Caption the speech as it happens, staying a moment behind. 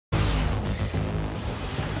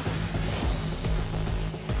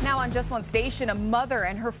Now on Just One Station, a mother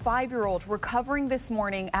and her 5-year-old recovering this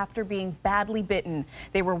morning after being badly bitten.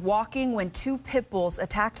 They were walking when 2 pit bulls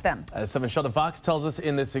attacked them. As 7 Sheldon Fox tells us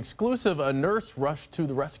in this exclusive, a nurse rushed to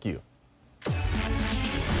the rescue.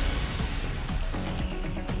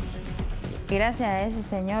 Gracias a ese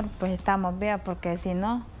señor, pues estamos bien, porque si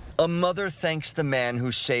no. A mother thanks the man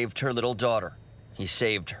who saved her little daughter. He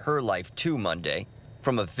saved her life too Monday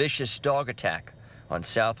from a vicious dog attack on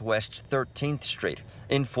Southwest 13th Street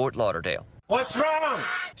in Fort Lauderdale. What's wrong?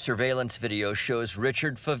 Surveillance video shows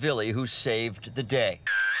Richard Favilli, who saved the day.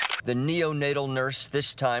 The neonatal nurse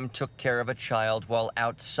this time took care of a child while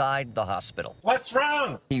outside the hospital. What's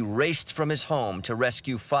wrong? He raced from his home to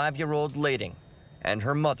rescue 5-year-old Lading and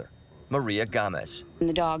her mother, Maria Gomez. And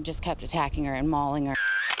the dog just kept attacking her and mauling her.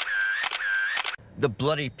 The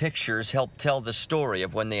bloody pictures help tell the story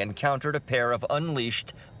of when they encountered a pair of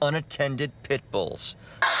unleashed, unattended pit bulls.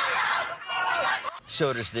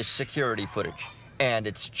 So does this security footage, and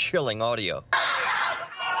it's chilling audio.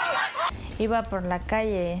 Iba por la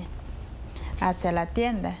calle hacia la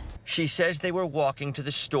tienda. She says they were walking to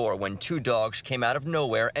the store when 2 dogs came out of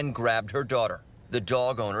nowhere and grabbed her daughter. The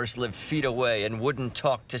dog owners lived feet away and wouldn't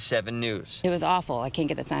talk to 7 News. It was awful. I can't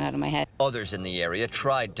get the sound out of my head. Others in the area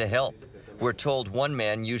tried to help. We're told one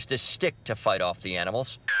man used a stick to fight off the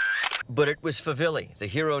animals. But it was Favilli, the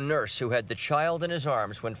hero nurse, who had the child in his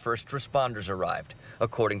arms when first responders arrived,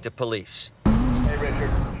 according to police. Hey, Richard.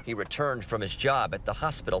 He returned from his job at the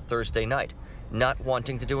hospital Thursday night, not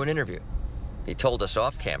wanting to do an interview. He told us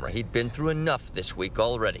off camera he'd been through enough this week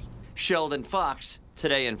already. Sheldon Fox,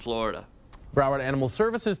 Today in Florida. Broward Animal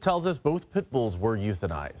Services tells us both pit bulls were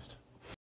euthanized.